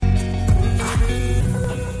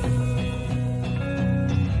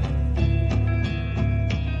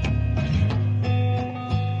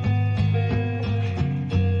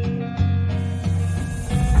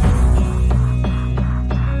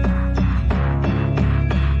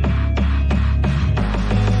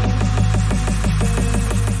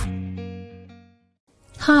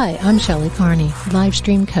Hi, I'm Shelley Carney,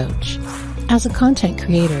 Livestream Coach. As a content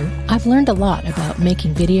creator, I've learned a lot about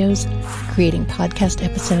making videos, creating podcast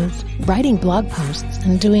episodes, writing blog posts,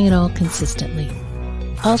 and doing it all consistently.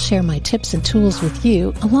 I'll share my tips and tools with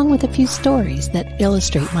you, along with a few stories that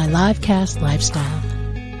illustrate my livecast lifestyle.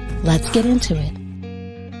 Let's get into it.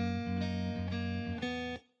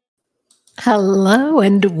 Hello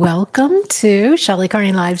and welcome to Shelley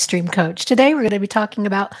Carney Livestream Coach. Today we're going to be talking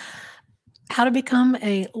about how to become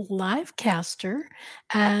a live caster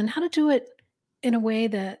and how to do it in a way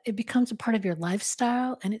that it becomes a part of your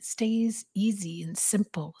lifestyle and it stays easy and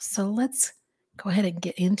simple. So let's go ahead and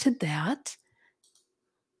get into that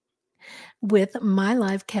with my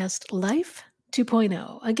Livecast Life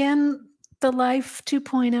 2.0. Again, the Life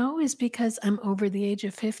 2.0 is because I'm over the age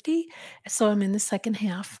of 50, so I'm in the second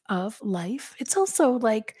half of life. It's also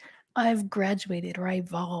like I've graduated or I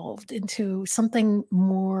evolved into something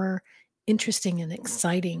more interesting and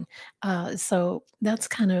exciting. So that's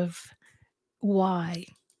kind of why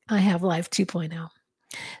I have Life 2.0.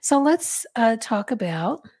 So let's talk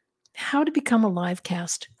about how to become a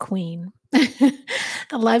livecast queen. The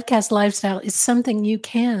livecast lifestyle is something you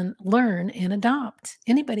can learn and adopt.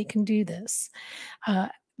 Anybody can do this.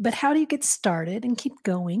 But how do you get started and keep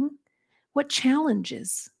going? What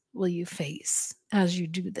challenges will you face as you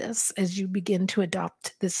do this, as you begin to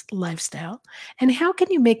adopt this lifestyle? And how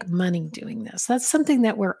can you make money doing this? That's something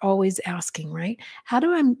that we're always asking, right? How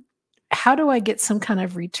do I get some kind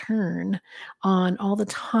of return on all the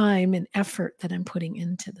time and effort that I'm putting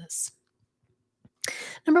into this?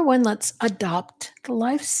 Number one, let's adopt the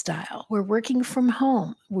lifestyle. We're working from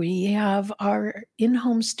home. We have our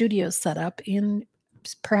in-home studio set up in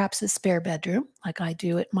perhaps a spare bedroom, like I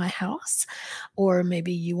do at my house, or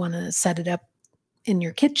maybe you want to set it up in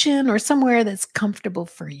your kitchen or somewhere that's comfortable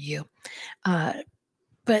for you.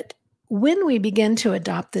 But when we begin to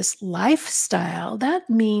adopt this lifestyle, that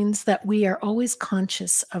means that we are always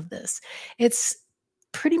conscious of this. It's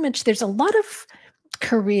pretty much, there's a lot of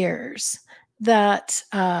careers that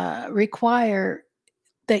require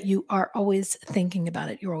that you are always thinking about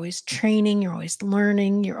it. You're always training, you're always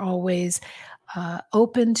learning, you're always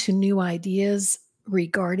open to new ideas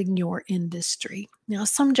regarding your industry. Now,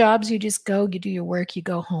 some jobs you just go, you do your work, you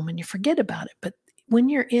go home and you forget about it. But when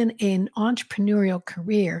you're in an entrepreneurial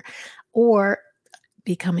career or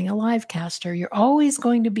becoming a live caster, you're always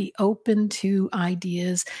going to be open to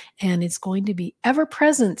ideas, and it's going to be ever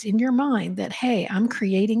present in your mind that, hey, I'm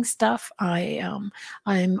creating stuff. I'm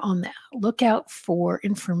on the lookout for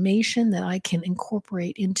information that I can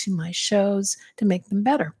incorporate into my shows to make them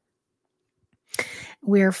better.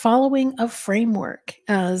 We're following a framework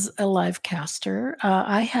as a live caster.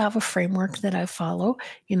 I have a framework that I follow.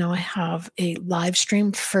 I have a live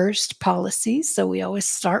stream first policy. So we always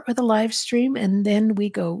start with a live stream and then we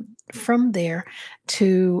go from there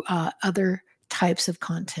to other types of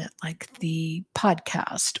content like the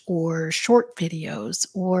podcast or short videos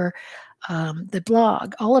or the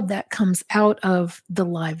blog. All of that comes out of the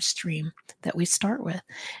live stream that we start with.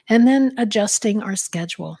 And then adjusting our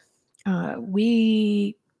schedule.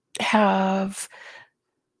 We have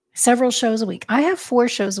several shows a week. I have 4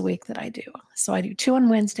 shows a week that I do. So I do 2 on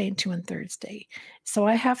Wednesday and 2 on Thursday. So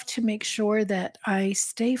I have to make sure that I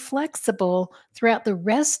stay flexible throughout the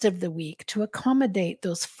rest of the week to accommodate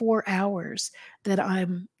those 4 hours that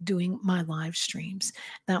I'm doing my live streams.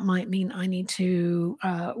 That might mean I need to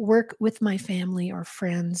work with my family or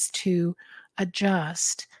friends to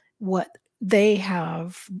adjust what they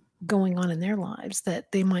have going on in their lives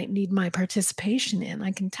that they might need my participation in.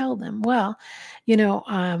 I can tell them, well,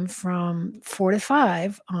 from 4 to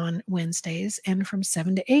 5 on Wednesdays and from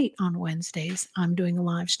 7 to 8 on Wednesdays, I'm doing a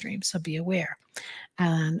live stream. So be aware.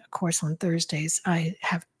 And of course, on Thursdays, I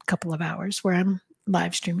have a couple of hours where I'm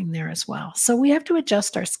live streaming there as well. So we have to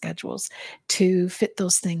adjust our schedules to fit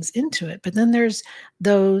those things into it. But then there's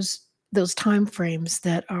those time frames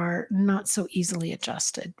that are not so easily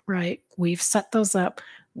adjusted, right? We've set those up.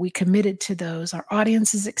 We committed to those. Our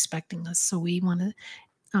audience is expecting us. So we want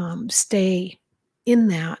to stay in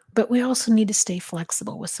that, but we also need to stay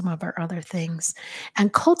flexible with some of our other things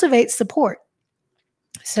and cultivate support.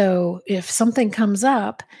 So if something comes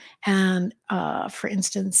up and, for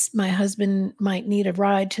instance, my husband might need a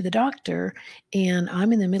ride to the doctor and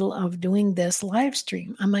I'm in the middle of doing this live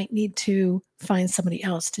stream, I might need to find somebody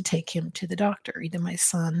else to take him to the doctor. Either my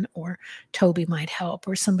son or Toby might help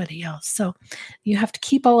or somebody else. So you have to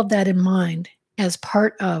keep all of that in mind as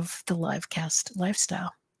part of the livecast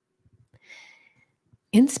lifestyle.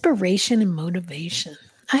 Inspiration and motivation.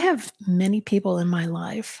 I have many people in my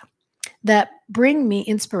life that bring me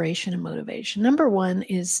inspiration and motivation. Number one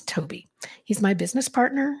is Toby. He's my business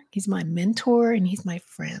partner, he's my mentor, and he's my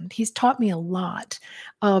friend. He's taught me a lot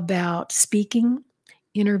about speaking,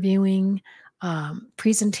 interviewing,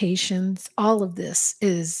 presentations. All of this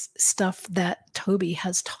is stuff that Toby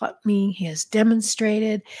has taught me. He has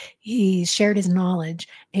demonstrated, he's shared his knowledge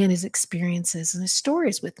and his experiences and his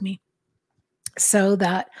stories with me, so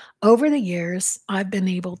that over the years, I've been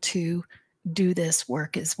able to do this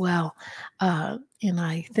work as well. And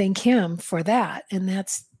I thank him for that. And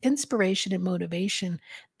that's inspiration and motivation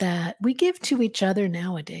that we give to each other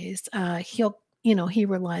nowadays. He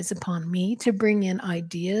relies upon me to bring in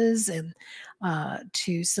ideas and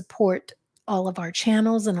to support all of our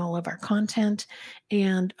channels and all of our content.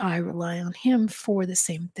 And I rely on him for the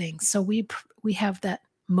same thing. So we have that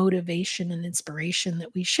motivation and inspiration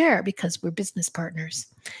that we share because we're business partners.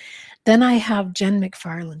 Then I have Jen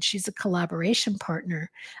McFarland. She's a collaboration partner,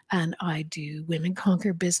 and I do Women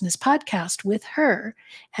Conquer Business podcast with her.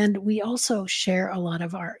 And we also share a lot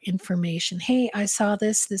of our information. Hey, I saw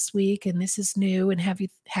this week, and this is new. And have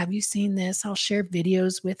you seen this? I'll share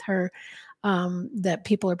videos with her that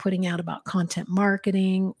people are putting out about content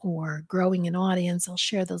marketing or growing an audience. I'll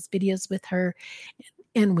share those videos with her,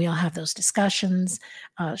 and we'll have those discussions.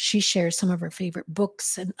 She shares some of her favorite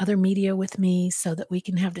books and other media with me so that we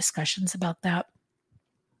can have discussions about that.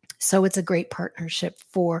 So it's a great partnership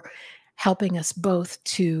for helping us both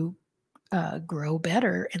to grow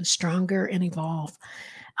better and stronger and evolve.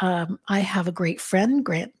 I have a great friend,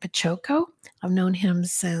 Grant Pachoco. I've known him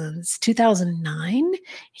since 2009.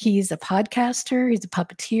 He's a podcaster, he's a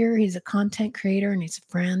puppeteer, he's a content creator, and he's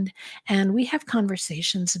a friend. And we have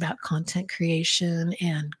conversations about content creation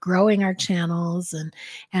and growing our channels,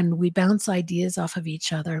 and we bounce ideas off of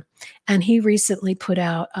each other. And he recently put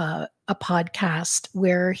out a podcast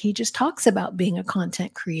where he just talks about being a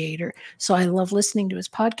content creator. So I love listening to his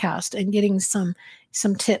podcast and getting some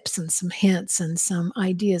tips and some hints and some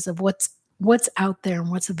ideas of what's out there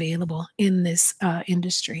and what's available in this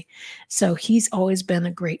industry. So he's always been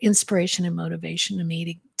a great inspiration and motivation to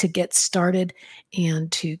me to get started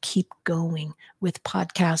and to keep going with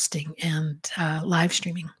podcasting and live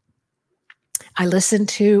streaming. I listen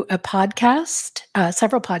to a podcast,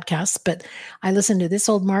 several podcasts, but I listen to This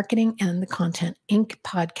Old Marketing and the Content Inc.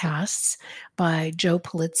 podcasts by Joe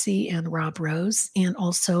Polizzi and Rob Rose. And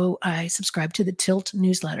also I subscribe to the Tilt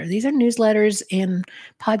newsletter. These are newsletters and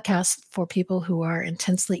podcasts for people who are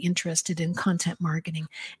intensely interested in content marketing.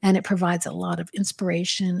 And it provides a lot of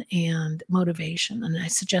inspiration and motivation. And I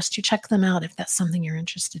suggest you check them out if that's something you're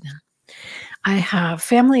interested in. I have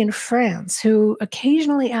family and friends who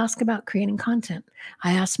occasionally ask about creating content.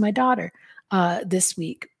 I asked my daughter this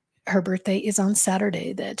week. Her birthday is on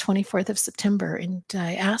Saturday, the 24th of September. And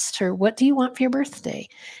I asked her, what do you want for your birthday?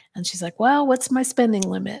 And she's like, well, what's my spending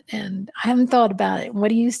limit? And I haven't thought about it. What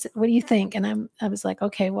do you think? And I was like,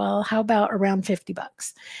 okay, well, how about around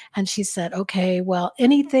 $50? And she said, okay, well,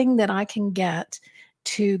 anything that I can get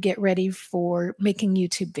to get ready for making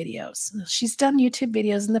YouTube videos. She's done YouTube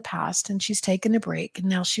videos in the past and she's taken a break and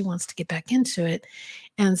now she wants to get back into it.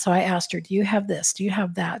 And so I asked her, do you have this? Do you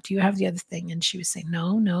have that? Do you have the other thing? And she was saying,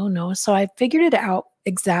 no, no, no. So I figured it out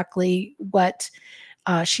exactly what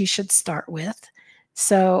she should start with.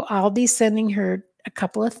 So I'll be sending her a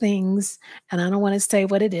couple of things, and I don't want to say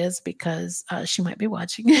what it is because she might be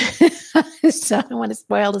watching. So I don't want to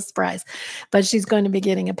spoil the surprise, but she's going to be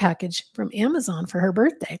getting a package from Amazon for her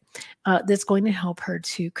birthday that's going to help her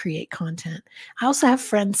to create content. I also have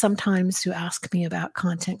friends sometimes who ask me about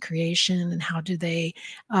content creation and how do they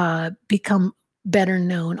become better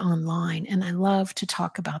known online. And I love to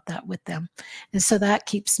talk about that with them. And so that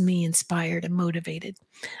keeps me inspired and motivated.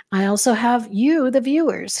 I also have you, the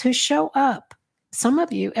viewers, who show up. Some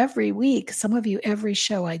of you every week, some of you every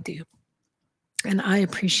show I do. And I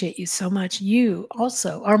appreciate you so much. You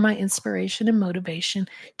also are my inspiration and motivation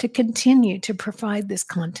to continue to provide this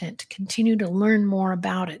content, to continue to learn more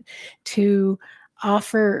about it, to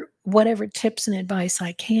offer whatever tips and advice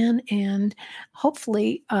I can. And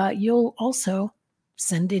hopefully you'll also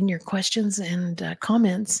send in your questions and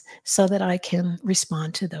comments so that I can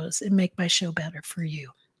respond to those and make my show better for you.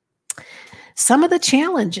 Some of the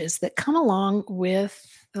challenges that come along with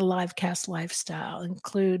the livecast lifestyle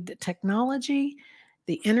include the technology,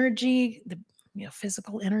 the energy, the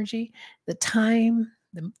physical energy, the time,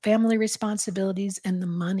 the family responsibilities, and the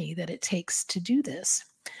money that it takes to do this.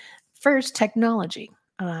 First, technology.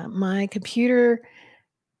 My computer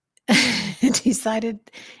decided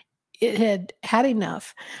it had had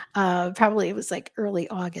enough. Probably it was like early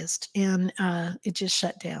August, and it just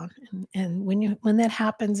shut down. And when that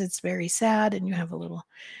happens, it's very sad, and you have a little,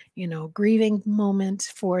 grieving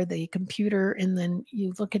moment for the computer, and then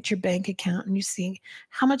you look at your bank account and you see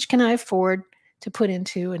how much can I afford to put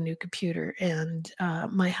into a new computer. And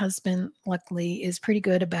my husband, luckily, is pretty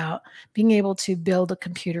good about being able to build a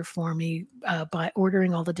computer for me by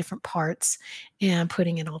ordering all the different parts and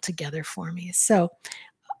putting it all together for me. So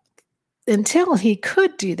until he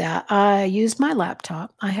could do that, I used my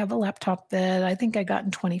laptop. I have a laptop that I think I got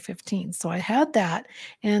in 2015. So I had that,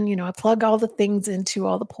 and I plug all the things into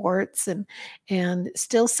all the ports, and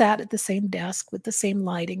still sat at the same desk with the same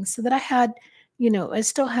lighting, so that I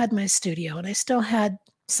still had my studio, and I still had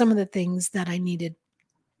some of the things that I needed.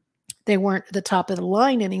 They weren't the top of the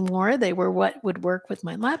line anymore. They were what would work with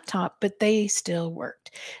my laptop, but they still worked.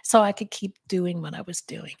 So I could keep doing what I was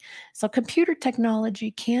doing. So computer technology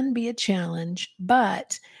can be a challenge,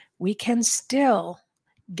 but we can still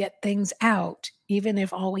get things out, even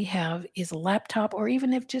if all we have is a laptop or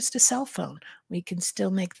even if just a cell phone. We can still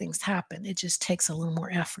make things happen. It just takes a little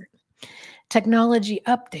more effort. Technology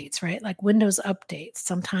updates, right? Like Windows updates.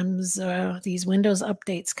 Sometimes these Windows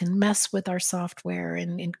updates can mess with our software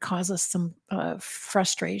and cause us some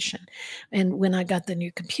frustration. And when I got the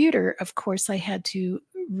new computer, of course, I had to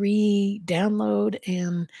re-download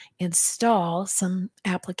and install some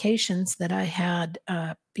applications that I had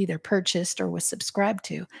either purchased or was subscribed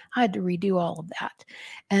to. I had to redo all of that.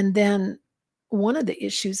 And then one of the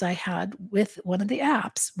issues I had with one of the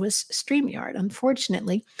apps was StreamYard.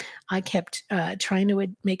 Unfortunately, I kept trying to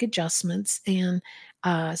make adjustments and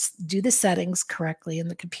do the settings correctly in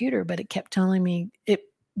the computer, but it kept telling me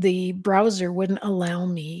the browser wouldn't allow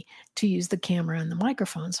me to use the camera and the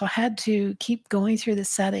microphone. So I had to keep going through the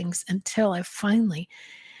settings until I finally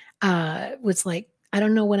was like, I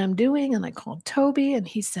don't know what I'm doing. And I called Toby, and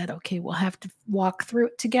he said, okay, we'll have to walk through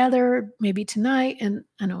it together, maybe tonight. And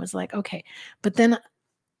I was like, okay. But then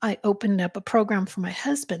I opened up a program for my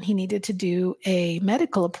husband. He needed to do a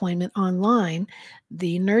medical appointment online.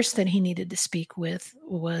 The nurse that he needed to speak with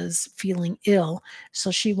was feeling ill.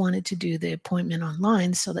 So she wanted to do the appointment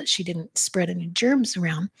online so that she didn't spread any germs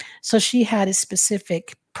around. So she had a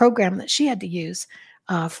specific program that she had to use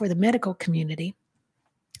for the medical community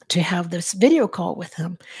to have this video call with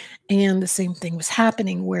him. And the same thing was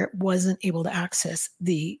happening where it wasn't able to access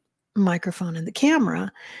the microphone and the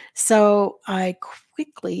camera. So I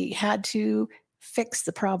quickly had to fix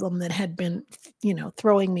the problem that had been,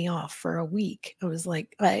 throwing me off for a week. I was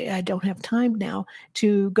like, I don't have time now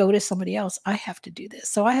to go to somebody else. I have to do this.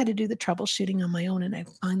 So I had to do the troubleshooting on my own. And I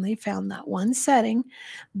finally found that one setting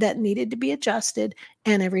that needed to be adjusted,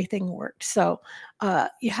 and everything worked. So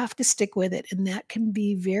you have to stick with it. And that can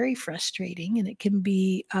be very frustrating. And it can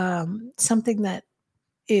be something that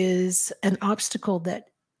is an obstacle that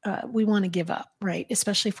we want to give up, right?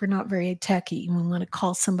 Especially if we're not very techy and we want to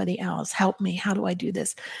call somebody else, help me, how do I do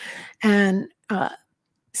this? And,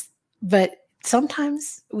 but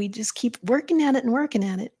sometimes we just keep working at it and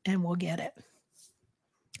we'll get it.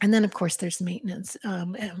 And then of course there's maintenance.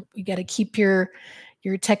 And you got to keep your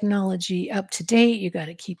technology up to date. You got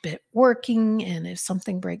to keep it working. And if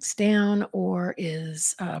something breaks down or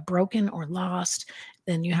is broken or lost,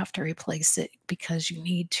 then you have to replace it because you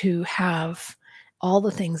need to have all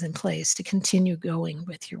the things in place to continue going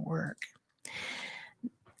with your work.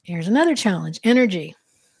 Here's another challenge: energy.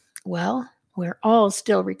 Well, we're all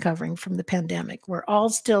still recovering from the pandemic. We're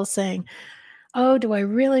all still saying, oh, do I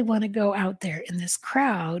really want to go out there in this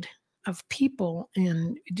crowd of people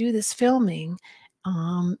and do this filming?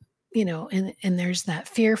 Um, and there's that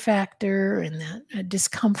fear factor and that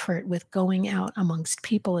discomfort with going out amongst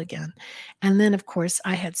people again. And then, of course,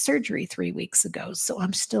 I had surgery 3 weeks ago, so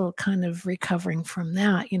I'm still kind of recovering from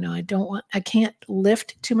that. I can't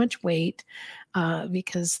lift too much weight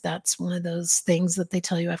because that's one of those things that they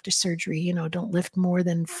tell you after surgery. Don't lift more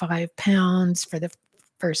than 5 pounds for the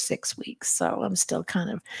first 6 weeks. So I'm still kind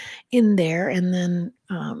of in there. And then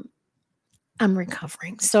I'm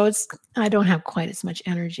recovering. So I don't have quite as much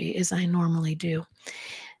energy as I normally do.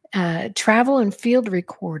 Travel and field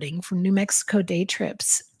recording for New Mexico day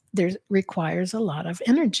trips, there requires a lot of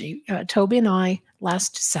energy. Toby and I,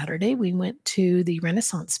 last Saturday, we went to the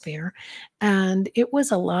Renaissance Fair, and it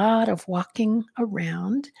was a lot of walking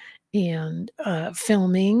around and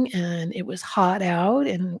filming, and it was hot out,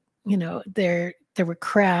 and there were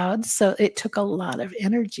crowds, so it took a lot of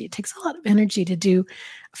energy. It takes a lot of energy to do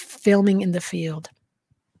filming in the field.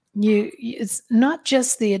 It's not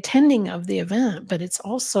just the attending of the event, but it's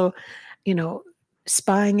also, you know,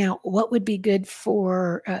 spying out what would be good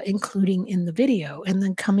for including in the video, and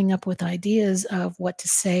then coming up with ideas of what to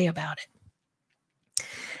say about it.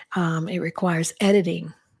 It requires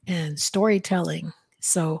editing and storytelling.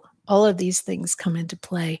 So all of these things come into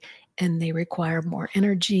play, and they require more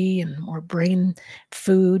energy and more brain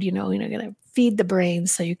food. You're going to feed the brain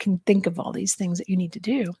so you can think of all these things that you need to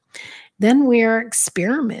do. Then we're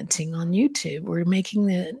experimenting on YouTube. We're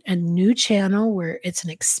making a new channel where it's an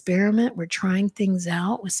experiment. We're trying things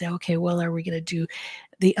out. We say, okay, well, are we going to do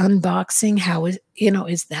the unboxing? How is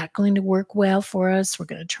that going to work well for us? We're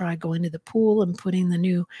going to try going to the pool and putting the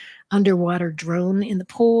new underwater drone in the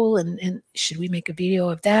pool. And should we make a video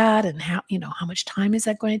of that? And how much time is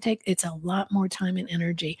that going to take? It's a lot more time and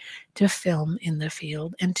energy to film in the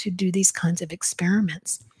field and to do these kinds of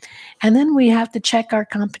experiments. And then we have to check our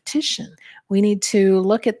competition. We need to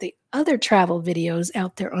look at the other travel videos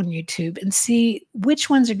out there on YouTube and see which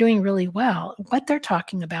ones are doing really well, what they're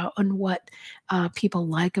talking about, and what people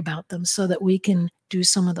like about them, so that we can do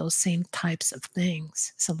some of those same types of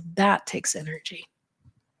things. So that takes energy.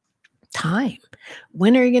 Time.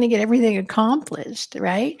 When are you going to get everything accomplished,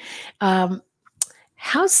 right?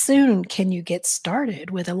 How soon can you get started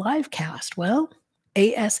with a live cast? Well,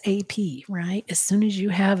 ASAP, right? As soon as you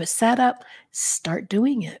have a setup, start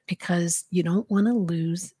doing it, because you don't want to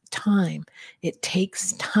lose time. It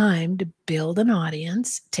takes time to build an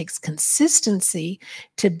audience, it takes consistency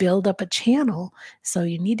to build up a channel. So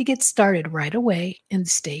you need to get started right away and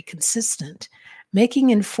stay consistent.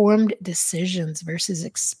 Making informed decisions versus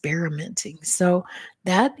experimenting. So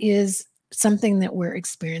that is something that we're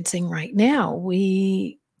experiencing right now.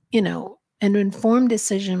 An informed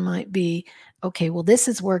decision might be, okay, well, this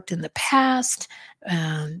has worked in the past.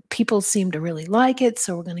 People seem to really like it,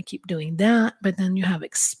 so we're going to keep doing that. But then you have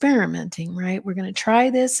experimenting, right? We're going to try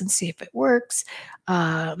this and see if it works.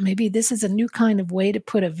 Maybe this is a new kind of way to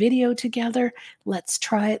put a video together. Let's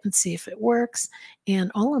try it and see if it works.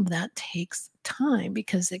 And all of that takes time,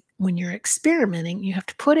 because when you're experimenting, you have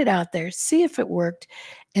to put it out there, see if it worked.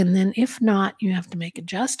 And then if not, you have to make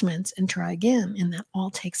adjustments and try again. And that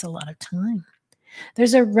all takes a lot of time.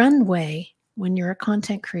 There's a runway. When you're a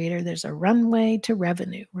content creator, there's a runway to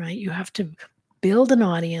revenue, right? You have to build an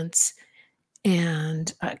audience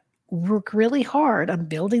and work really hard on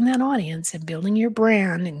building that audience and building your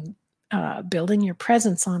brand and building your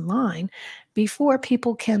presence online before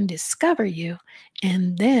people can discover you.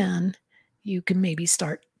 And then you can maybe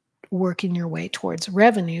start working your way towards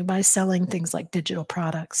revenue by selling things like digital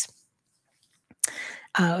products.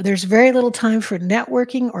 There's very little time for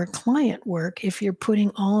networking or client work if you're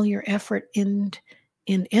putting all your effort in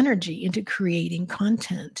energy into creating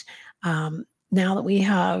content. Now that we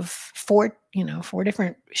have four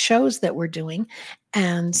different shows that we're doing,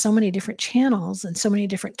 and so many different channels and so many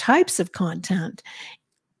different types of content,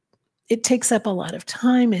 it takes up a lot of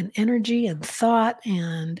time and energy and thought,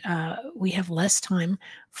 and we have less time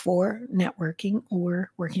for networking or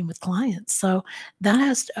working with clients. So that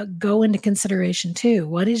has to go into consideration too.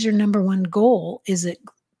 What is your number one goal? Is it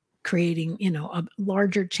creating, a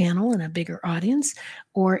larger channel and a bigger audience,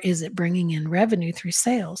 or is it bringing in revenue through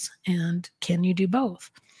sales? And can you do both?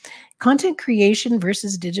 Content creation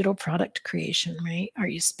versus digital product creation, right? Are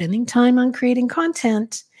you spending time on creating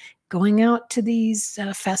content, going out to these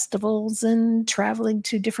festivals and traveling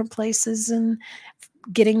to different places and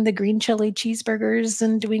getting the green chili cheeseburgers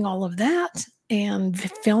and doing all of that and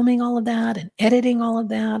filming all of that and editing all of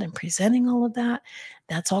that and presenting all of that?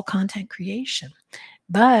 That's all content creation.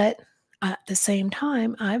 But at the same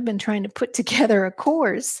time, I've been trying to put together a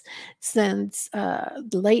course since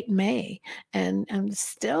late May, and I'm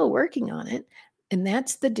still working on it. And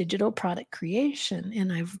that's the digital product creation.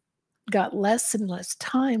 And I've got less and less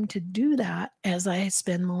time to do that as I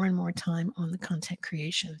spend more and more time on the content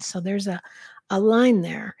creation. So there's a line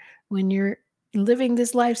there. When you're living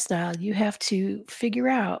this lifestyle, you have to figure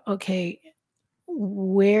out, okay,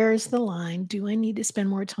 where's the line? Do I need to spend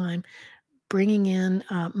more time bringing in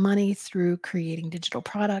money through creating digital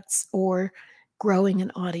products, or growing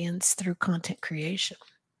an audience through content creation?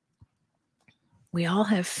 We all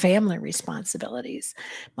have family responsibilities.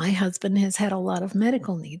 My husband has had a lot of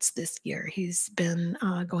medical needs this year. He's been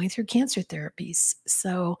going through cancer therapies.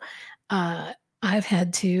 So I've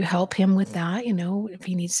had to help him with that. If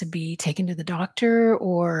he needs to be taken to the doctor,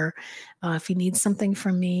 or if he needs something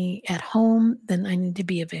from me at home, then I need to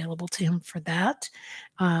be available to him for that.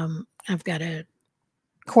 I've got to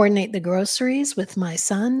coordinate the groceries with my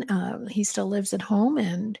son. He still lives at home,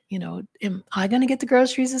 and am I going to get the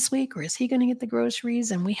groceries this week, or is he going to get the groceries?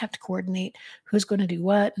 And we have to coordinate who's going to do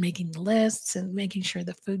what, making the lists and making sure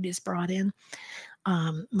the food is brought in.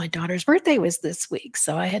 My daughter's birthday was this week,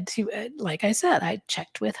 so I had to, like I said, I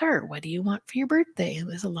checked with her. What do you want for your birthday? And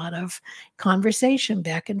there's a lot of conversation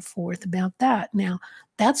back and forth about that. Now,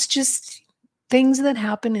 that's just things that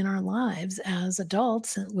happen in our lives as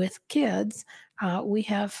adults and with kids. We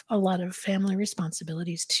have a lot of family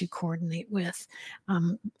responsibilities to coordinate with.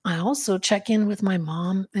 I also check in with my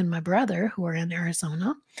mom and my brother who are in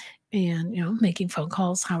Arizona and, making phone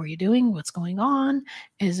calls. How are you doing? What's going on?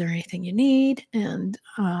 Is there anything you need? And,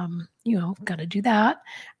 got to do that.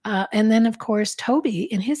 And then, of course,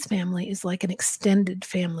 Toby and his family is like an extended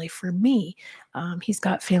family for me. He's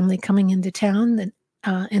got family coming into town that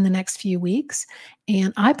in the next few weeks.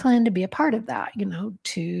 And I plan to be a part of that,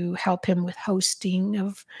 to help him with hosting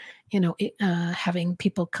of, having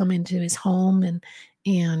people come into his home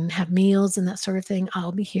and have meals and that sort of thing.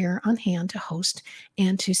 I'll be here on hand to host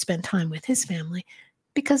and to spend time with his family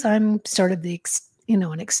because I'm sort of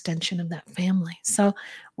an extension of that family. So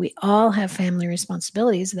we all have family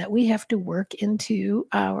responsibilities that we have to work into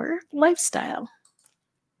our lifestyle.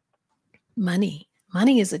 Money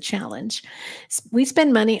is a challenge. We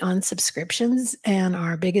spend money on subscriptions, and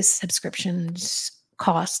our biggest subscriptions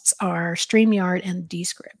costs are StreamYard and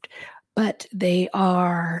Descript, but they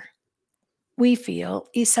are, we feel,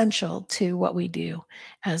 essential to what we do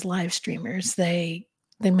as live streamers. They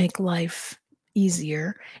make life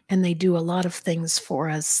easier, and they do a lot of things for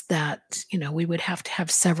us that, we would have to have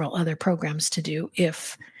several other programs to do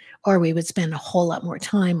or we would spend a whole lot more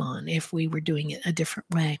time on if we were doing it a different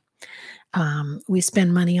way. We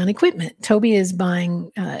spend money on equipment. Toby is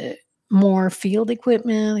buying more field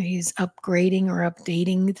equipment. He's upgrading or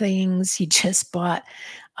updating things. He just bought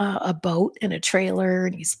a boat and a trailer,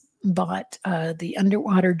 and he's bought the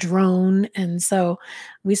underwater drone. And so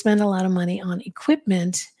we spend a lot of money on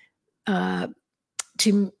equipment uh,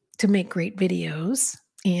 to make great videos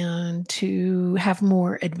and to have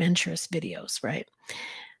more adventurous videos, right?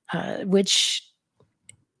 Which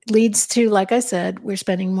leads to, like I said, we're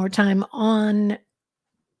spending more time on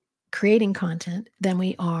creating content than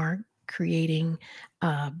we are creating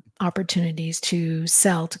opportunities to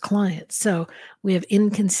sell to clients. So we have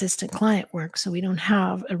inconsistent client work. So we don't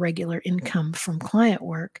have a regular income from client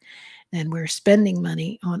work, and we're spending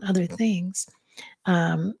money on other things.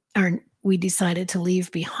 We decided to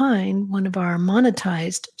leave behind one of our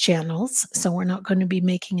monetized channels. So we're not going to be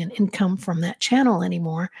making an income from that channel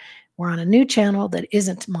anymore. We're on a new channel that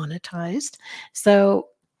isn't monetized. So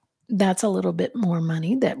that's a little bit more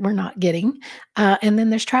money that we're not getting. And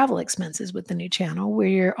then there's travel expenses with the new channel.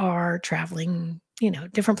 We are traveling,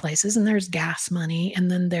 different places, and there's gas money.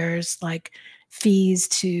 And then there's like fees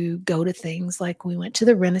to go to things like we went to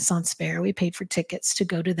the Renaissance Fair. We paid for tickets to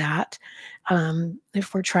go to that.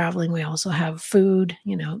 If we're traveling, we also have food,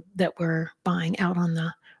 that we're buying out on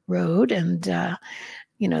the road. And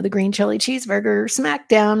the green chili cheeseburger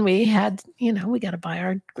smackdown, we had, we got to buy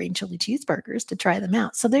our green chili cheeseburgers to try them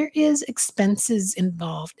out. So there is expenses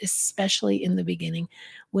involved, especially in the beginning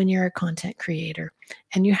when you're a content creator,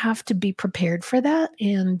 and you have to be prepared for that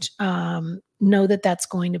and know that that's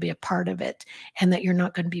going to be a part of it, and that you're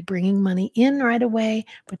not going to be bringing money in right away,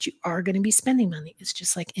 but you are going to be spending money. It's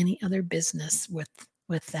just like any other business with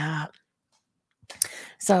that.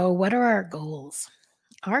 So what are our goals?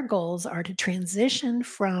 Our goals are to transition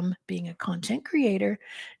from being a content creator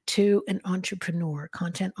to an entrepreneur,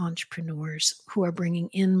 content entrepreneurs who are bringing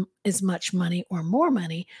in as much money or more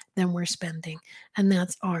money than we're spending. And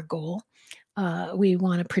that's our goal. We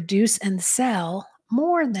want to produce and sell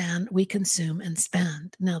more than we consume and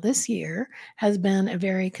spend. Now, this year has been a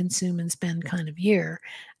very consume and spend kind of year.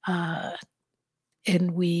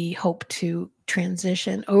 And we hope to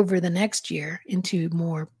transition over the next year into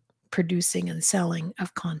more producing and selling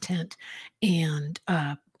of content and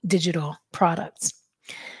digital products.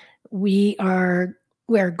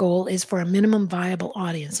 Our goal is for a minimum viable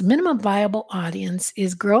audience. A minimum viable audience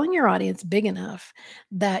is growing your audience big enough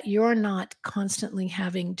that you're not constantly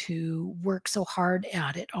having to work so hard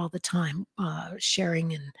at it all the time,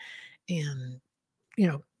 sharing and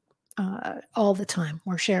all the time.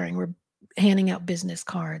 We're sharing. We're handing out business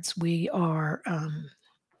cards. We are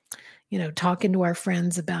talking to our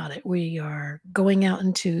friends about it. We are going out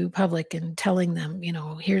into public and telling them,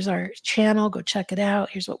 here's our channel, go check it out.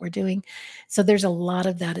 Here's what we're doing. So there's a lot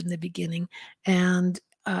of that in the beginning. And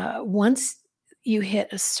once you hit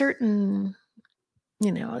a certain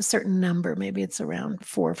number, maybe it's around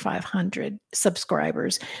 400 or 500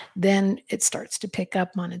 subscribers, then it starts to pick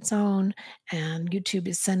up on its own, and YouTube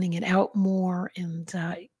is sending it out more. And,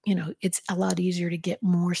 it's a lot easier to get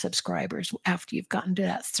more subscribers after you've gotten to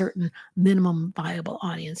that certain minimum viable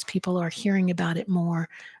audience. People are hearing about it more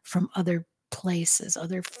from other places,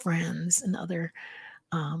 other friends, and other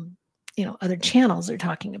um, other channels are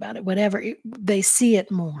talking about it, whatever, they see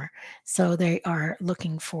it more. So they are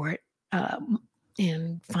looking for it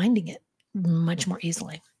and finding it much more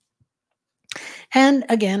easily. And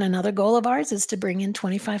again, another goal of ours is to bring in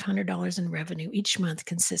 $2,500 in revenue each month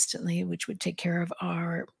consistently, which would take care of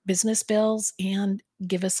our business bills and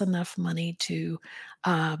give us enough money to,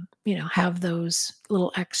 have those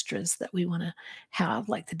little extras that we want to have,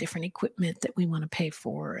 like the different equipment that we want to pay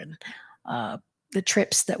for and uh, the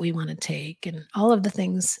trips that we want to take and all of the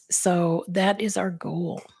things. So that is our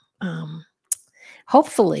goal. Um,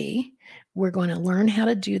 Hopefully, we're going to learn how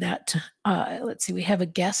to do that. Let's see, we have a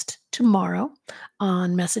guest tomorrow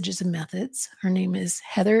on Messages and Methods. Her name is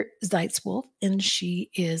Heather Zeitzwolf, and she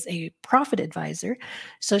is a profit advisor.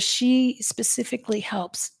 So she specifically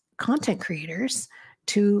helps content creators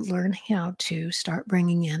to learn how to start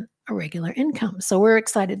bringing in a regular income. So we're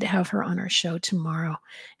excited to have her on our show tomorrow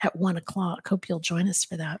at 1 o'clock. Hope you'll join us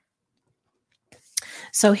for that.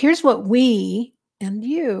 So here's what we and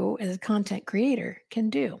you as a content creator can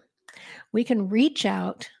do. We can reach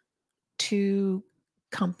out to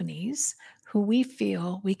companies who we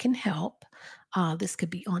feel we can help. This could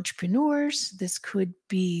be entrepreneurs, this could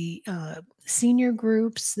be senior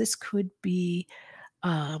groups, this could be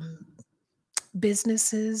um,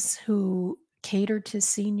 businesses who cater to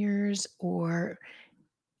seniors or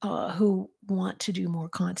who want to do more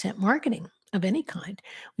content marketing of any kind.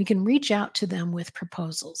 We can reach out to them with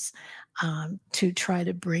proposals to try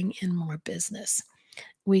to bring in more business.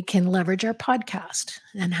 We can leverage our podcast.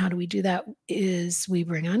 And how do we do that? Is we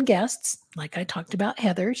bring on guests, like I talked about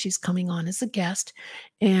Heather. She's coming on as a guest,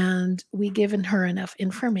 and we've given her enough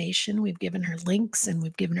information. We've given her links and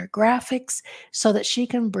we've given her graphics so that she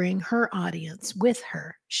can bring her audience with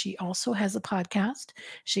her. She also has a podcast.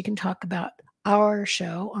 She can talk about our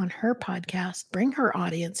show on her podcast, bring her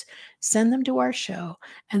audience, send them to our show,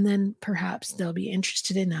 and then perhaps they'll be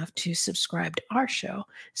interested enough to subscribe to our show.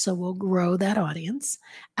 So we'll grow that audience.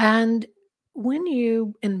 And when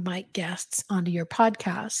you invite guests onto your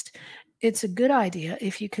podcast, it's a good idea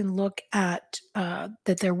if you can look at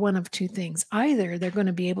that they're one of two things. Either they're going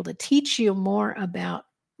to be able to teach you more about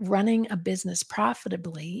running a business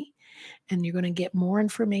profitably, and you're going to get more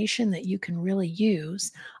information that you can really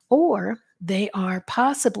use, or they are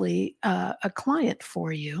possibly a client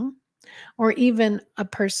for you, or even a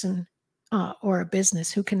person or a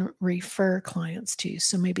business who can refer clients to you.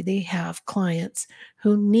 So maybe they have clients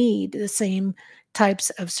who need the same types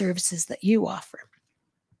of services that you offer.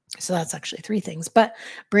 So that's actually three things. But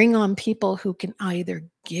bring on people who can either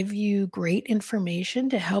give you great information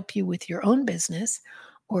to help you with your own business,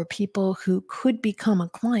 or people who could become a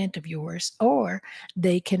client of yours, or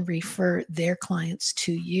they can refer their clients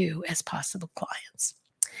to you as possible clients.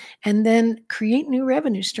 And then create new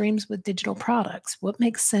revenue streams with digital products. What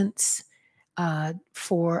makes sense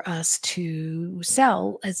for us to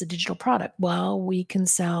sell as a digital product? Well, we can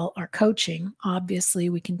sell our coaching. Obviously,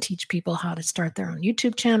 we can teach people how to start their own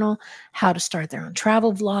YouTube channel, how to start their own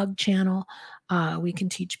travel vlog channel. We can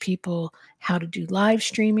teach people how to do live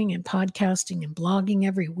streaming and podcasting and blogging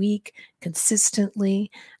every week consistently.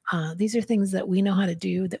 These are things that we know how to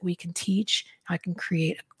do, that we can teach. I can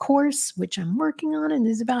create a course, which I'm working on and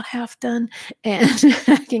is about half done, and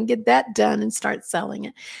I can get that done and start selling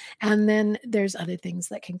it. And then there's other things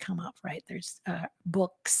that can come up, right? There's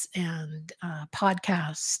books and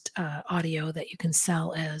podcast audio that you can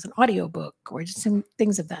sell as an audiobook or just some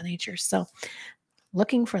things of that nature. So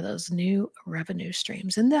looking for those new revenue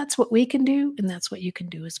streams. And that's what we can do, and that's what you can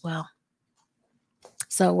do as well.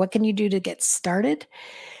 So what can you do to get started?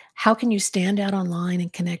 How can you stand out online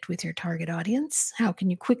and connect with your target audience? How can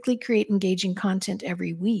you quickly create engaging content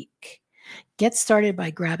every week? Get started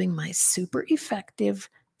by grabbing my super effective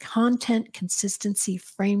content consistency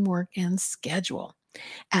framework and schedule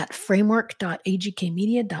at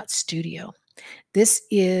framework.agkmedia.studio. This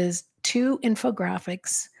is 2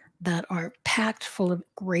 infographics that are packed full of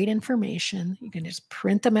great information. You can just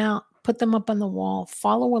print them out, put them up on the wall,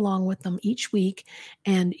 follow along with them each week,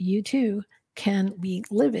 and you too can be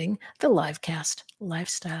living the Livecast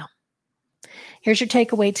lifestyle. Here's your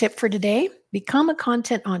takeaway tip for today. Become a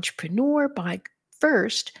content entrepreneur by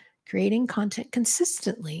first creating content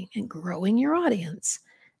consistently and growing your audience,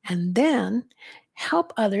 and then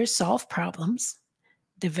help others solve problems,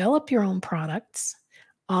 develop your own products,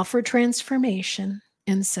 offer transformation,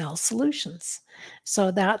 and sell solutions. So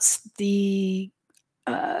that's the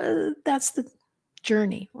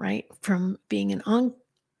journey, right? From being an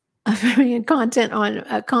of being a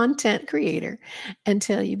content creator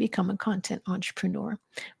until you become a content entrepreneur,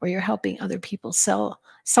 where you're helping other people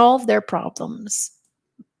solve their problems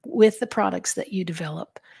with the products that you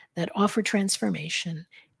develop that offer transformation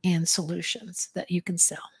and solutions that you can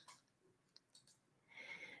sell.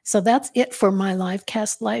 So that's it for my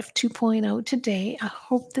Livecast Life 2.0 today. I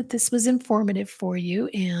hope that this was informative for you.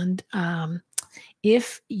 And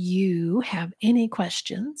if you have any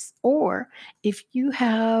questions, or if you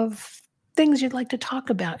have things you'd like to talk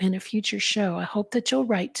about in a future show, I hope that you'll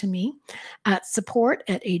write to me at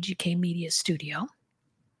support@AGK Media Studio.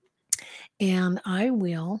 And I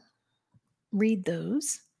will read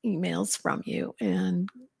those emails from you and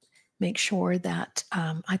make sure that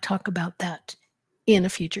I talk about that in a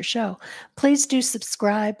future show. Please do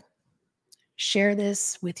subscribe, share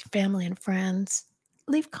this with your family and friends,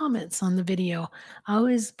 leave comments on the video. I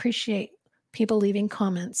always appreciate people leaving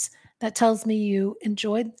comments. That tells me you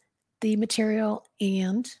enjoyed the material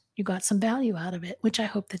and you got some value out of it, which I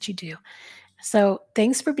hope that you do. So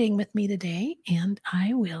thanks for being with me today, and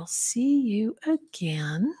I will see you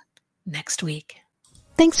again next week.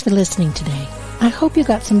 Thanks for listening today. I hope you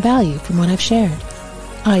got some value from what I've shared.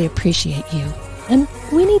 I appreciate you, and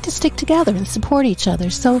we need to stick together and support each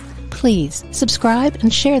other, so please subscribe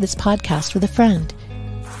and share this podcast with a friend.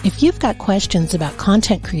 If you've got questions about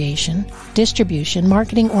content creation, distribution,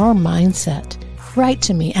 marketing, or mindset, write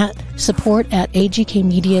to me at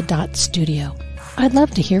support@agkmedia.studio. I'd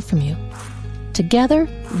love to hear from you. Together,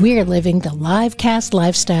 we're living the Livecast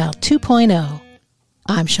Lifestyle 2.0.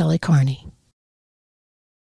 I'm Shelley Carney.